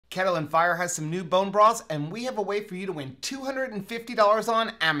Kettle and Fire has some new bone broths, and we have a way for you to win $250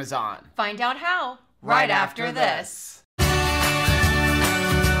 on Amazon. Find out how right after this.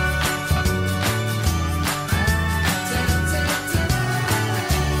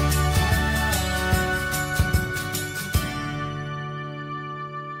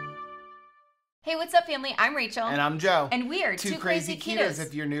 Hey, what's up, family? I'm Rachel. And I'm Joe. And we are Two Crazy Ketos.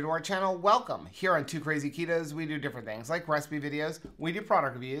 If you're new to our channel, welcome. Here on Two Crazy Ketos, we do different things like recipe videos, we do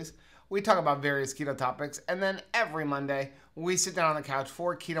product reviews, we talk about various keto topics, and then every Monday, we sit down on the couch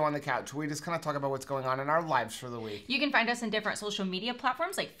for Keto on the Couch. We just kind of talk about what's going on in our lives for the week. You can find us in different social media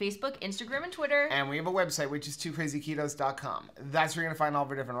platforms like Facebook, Instagram, and Twitter. And we have a website, which is twocrazyketos.com. That's where you're going to find all of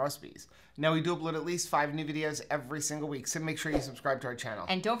our different recipes. Now, we do upload at least 5 new videos every single week, so make sure you subscribe to our channel.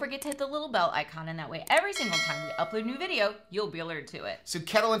 And don't forget to hit the little bell icon, and that way every single time we upload a new video, you'll be alerted to it. So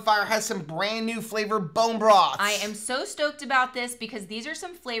Kettle and Fire has some brand new flavor bone broths. I am so stoked about this because these are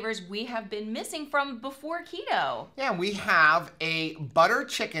some flavors we have been missing from before keto. Yeah, we have a butter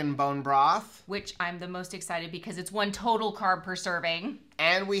chicken bone broth. Which I'm the most excited because it's 1 total carb per serving.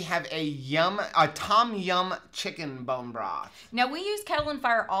 And we have a Tom Yum chicken bone broth. Now, we use Kettle and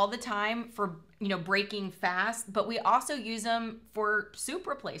Fire all the time for, breaking fast, but we also use them for soup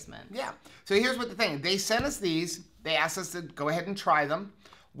replacement. Yeah. So here's what the thing. They sent us these. They asked us to go ahead and try them.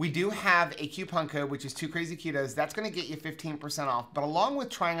 We do have a coupon code, which is 2crazyketos. That's going to get you 15% off. But along with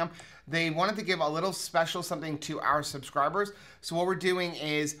trying them, they wanted to give a little special something to our subscribers. So what we're doing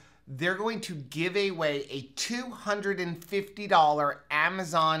is they're going to give away a $250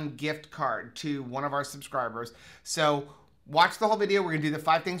 Amazon gift card to one of our subscribers. So watch the whole video. We're going to do the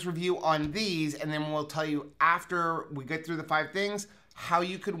 5 things review on these, and then we'll tell you after we get through the 5 things how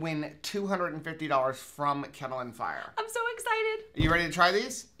you could win $250 from Kettle and Fire. I'm so excited. Are you ready to try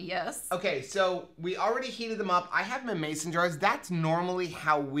these? Yes. Okay, so we already heated them up. I have them in mason jars. That's normally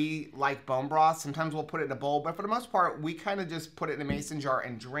how we like bone broth. Sometimes we'll put it in a bowl, but for the most part, we kind of just put it in a mason jar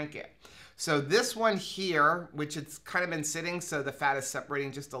and drink it. So this one here, which it's kind of been sitting so the fat is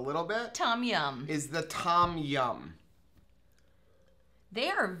separating just a little bit. Tom Yum. Is the Tom Yum. They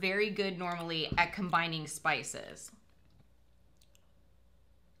are very good normally at combining spices.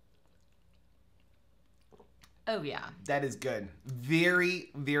 Oh, yeah. That is good.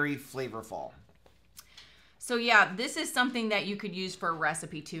 Very, very flavorful. So, yeah, this is something that you could use for a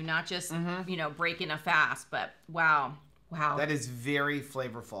recipe, too. Not just, breaking a fast, but wow. Wow. That is very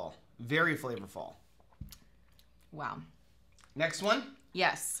flavorful. Very flavorful. Wow. Next one?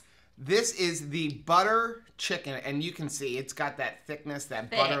 Yes. This is the butter chicken, and you can see it's got that thickness,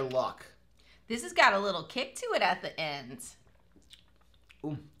 that butter look. This has got a little kick to it at the end.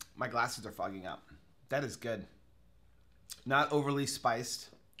 Ooh, my glasses are fogging up. That is good. Not overly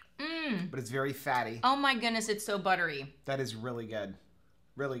spiced, but it's very fatty. Oh my goodness, it's so buttery. That is really good.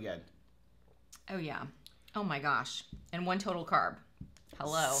 Really good. Oh yeah. Oh my gosh. And 1 total carb.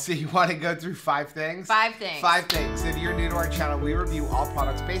 Hello. So you want to go through 5 things? 5 things. 5 things. If you're new to our channel, we review all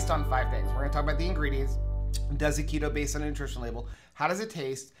products based on 5 things. We're going to talk about the ingredients. Does it keto based on a nutrition label? How does it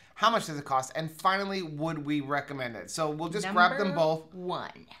taste? How much does it cost? And finally, would we recommend it? So we'll just grab them both. 1.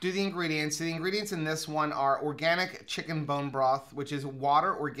 Do the ingredients. So the ingredients in this one are organic chicken bone broth, which is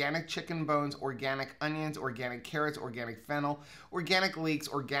water, organic chicken bones, organic onions, organic carrots, organic fennel, organic leeks,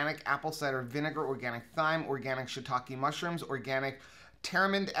 organic apple cider vinegar, organic thyme, organic shiitake mushrooms, organic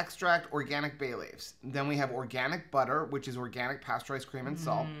tamarind extract, organic bay leaves. Then we have organic butter, which is organic pasteurized cream and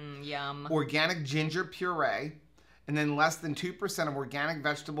salt. Yum. Organic ginger puree. And then less than 2% of organic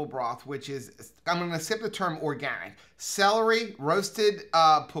vegetable broth, which is, I'm going to skip the term organic. Celery, roasted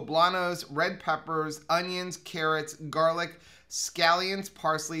poblanos, red peppers, onions, carrots, garlic, scallions,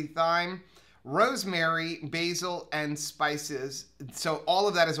 parsley, thyme, rosemary, basil, and spices. So all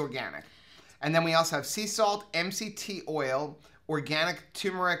of that is organic. And then we also have sea salt, MCT oil, organic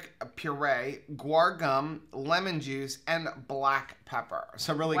turmeric puree, guar gum, lemon juice, and black pepper.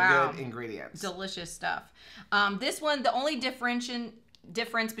 So really good ingredients. Delicious stuff. This one, the only difference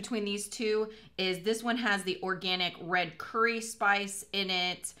between these two is this one has the organic red curry spice in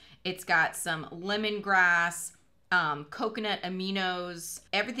it. It's got some lemongrass, coconut aminos.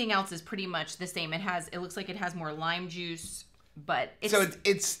 Everything else is pretty much the same. It looks like it has more lime juice. But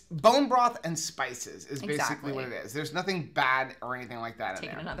it's bone broth and spices is basically what it is. There's nothing bad or anything like that in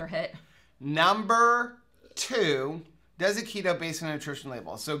there. Taking another hit. Number 2, does it keto based on a nutrition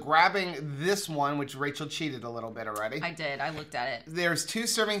label? So grabbing this one, which Rachel cheated a little bit already. I did. I looked at it. There's 2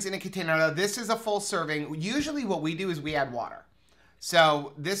 servings in a container. Now, this is a full serving. Usually what we do is we add water.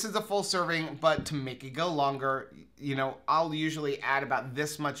 So this is a full serving, but to make it go longer, you know, I'll usually add about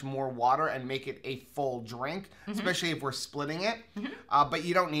this much more water and make it a full drink, especially if we're splitting it. But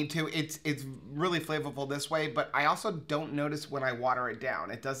you don't need to. It's really flavorful this way, but I also don't notice when I water it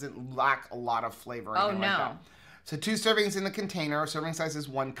down. It doesn't lack a lot of flavor or anything like that. So 2 servings in the container. Serving size is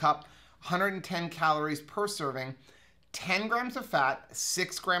 1 cup, 110 calories per serving, 10 grams of fat,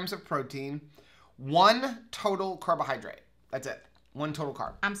 6 grams of protein, 1 total carbohydrate. That's it. 1 total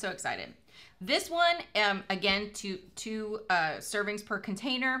carb. I'm so excited. This one, again, two servings per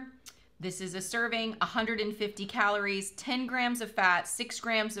container. This is a serving, 150 calories, 10 grams of fat, 6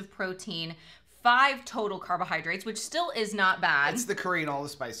 grams of protein, 5 total carbohydrates, which still is not bad. It's the curry and all the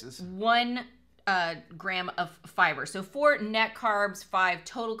spices. 1 gram of fiber. So 4 net carbs, 5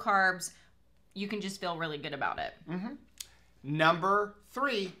 total carbs. You can just feel really good about it. Number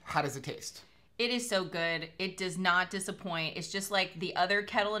 3, how does it taste? It is so good. It does not disappoint. It's just like the other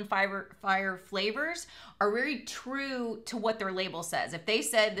Kettle and Fire flavors are very true to what their label says. If they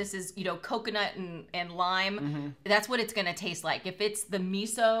said this is, you know, coconut and lime, that's what it's going to taste like. If it's the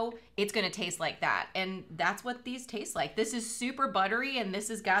miso, it's going to taste like that. And that's what these taste like. This is super buttery, and this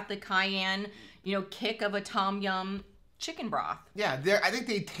has got the cayenne, you know, kick of a tom yum chicken broth. Yeah, I think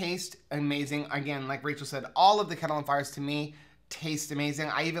they taste amazing. Again, like Rachel said, all of the Kettle and Fires to me taste amazing.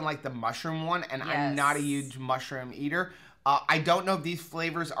 I even like the mushroom one, and I'm not a huge mushroom eater. I don't know if these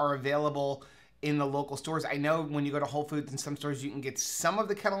flavors are available in the local stores. I know when you go to Whole Foods and some stores, you can get some of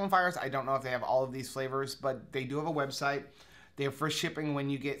the Kettle and Fires. I don't know if they have all of these flavors, but they do have a website. They have free shipping when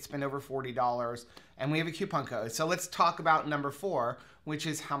you spend over $40, and we have a coupon code. So let's talk about number 4, which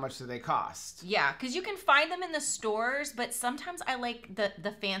is how much do they cost? Yeah, because you can find them in the stores, but sometimes I like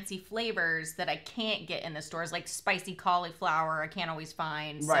the fancy flavors that I can't get in the stores, like spicy cauliflower I can't always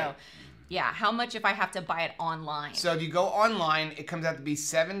find. Right. So yeah, how much if I have to buy it online? So if you go online, it comes out to be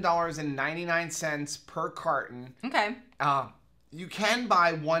 $7.99 per carton. Okay. You can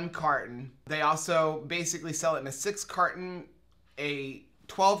buy 1 carton. They also basically sell it in a 6 carton, a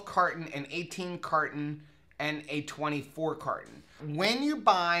 12 carton, an 18 carton, and a 24 carton. When you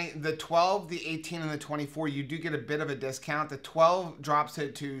buy the 12, the 18, and the 24, you do get a bit of a discount. The 12 drops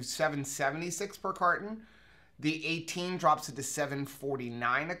it to $7.76 per carton. The 18 drops it to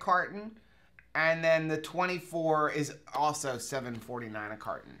 $7.49 a carton. And then the 24 is also $7.49 a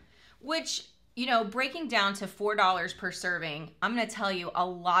carton. Which, you know, breaking down to $4 per serving, I'm going to tell you a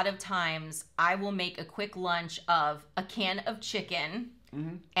lot of times I will make a quick lunch of a can of chicken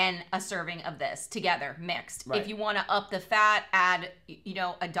and a serving of this together, mixed. Right. If you want to up the fat, add, you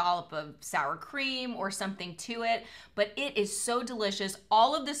know, a dollop of sour cream or something to it. But it is so delicious.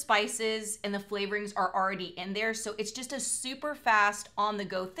 All of the spices and the flavorings are already in there. So it's just a super fast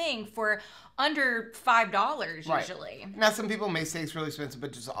on-the-go thing for under $5 usually. Now, some people may say it's really expensive,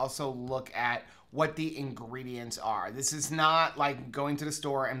 but just also look at what the ingredients are. This is not like going to the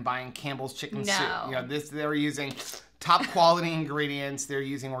store and buying Campbell's chicken soup. You know, they're using top quality ingredients. They're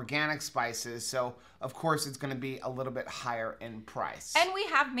using organic spices. So, of course, it's going to be a little bit higher in price. And we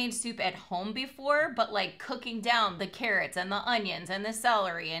have made soup at home before, but like cooking down the carrots and the onions and the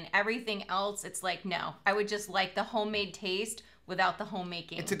celery and everything else, it's like, no. I would just like the homemade taste without the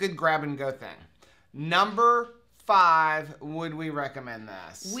homemaking. It's a good grab and go thing. Number 5, would we recommend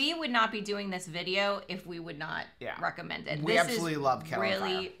this? We would not be doing this video if we would not recommend it. We absolutely love Kettle and Fire.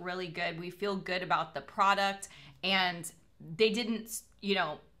 Really, really good. We feel good about the product, and they didn't, you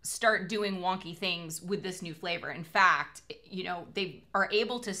know, start doing wonky things with this new flavor. In fact, you know, they are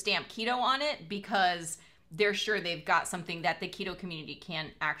able to stamp keto on it because they're sure they've got something that the keto community can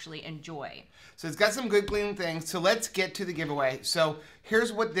actually enjoy. So it's got some good clean things. So let's get to the giveaway. So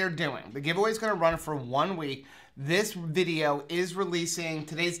here's what they're doing. The giveaway is going to run for 1 week. This video is releasing,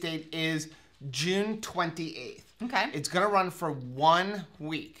 today's date is June 28th. Okay. It's going to run for 1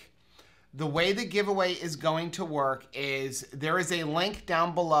 week. The way the giveaway is going to work is there is a link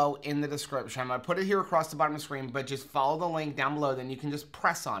down below in the description. I'm going to put it here across the bottom of the screen, but just follow the link down below, then you can just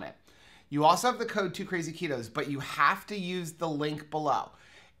press on it. You also have the code 2krazyketos, but you have to use the link below.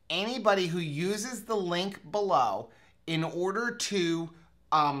 Anybody who uses the link below in order to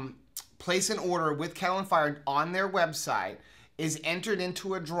place an order with Kettle and Fire on their website is entered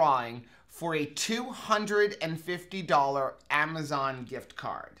into a drawing for a $250 Amazon gift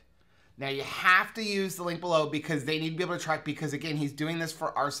card. Now you have to use the link below because they need to be able to track, because again, he's doing this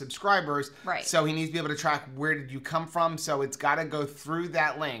for our subscribers. Right. So he needs to be able to track where did you come from. So it's got to go through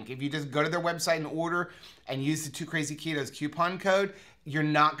that link. If you just go to their website and order and use the 2krazyketos coupon code, you're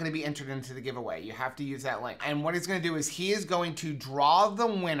not going to be entered into the giveaway. You have to use that link. And what he's going to do is he is going to draw the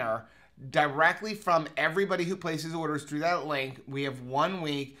winner directly from everybody who places orders through that link. We have 1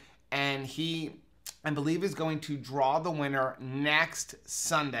 week, and he, I believe, is going to draw the winner next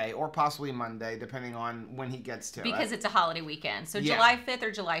Sunday or possibly Monday, depending on when he gets to it. Because it's a holiday weekend. So Yeah. July 5th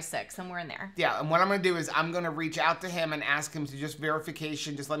or July 6th, somewhere in there. Yeah, and what I'm going to do is I'm going to reach out to him and ask him to just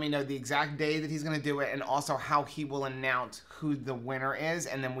verification, just let me know the exact day that he's going to do it, and also how he will announce who the winner is,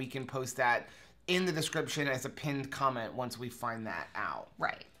 and then we can post that in the description as a pinned comment once we find that out.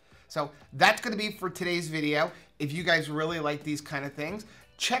 Right. So that's going to be for today's video. If you guys really like these kind of things,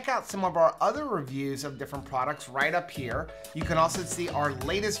 check out some of our other reviews of different products right up here. You can also see our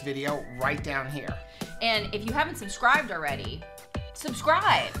latest video right down here. And if you haven't subscribed already,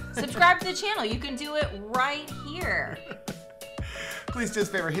 subscribe. Subscribe to the channel. You can do it right here. Please do us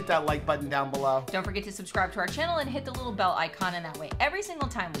a favor, hit that like button down below. Don't forget to subscribe to our channel and hit the little bell icon, and that way every single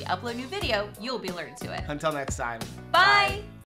time we upload a new video, you'll be alerted to it. Until next time. Bye.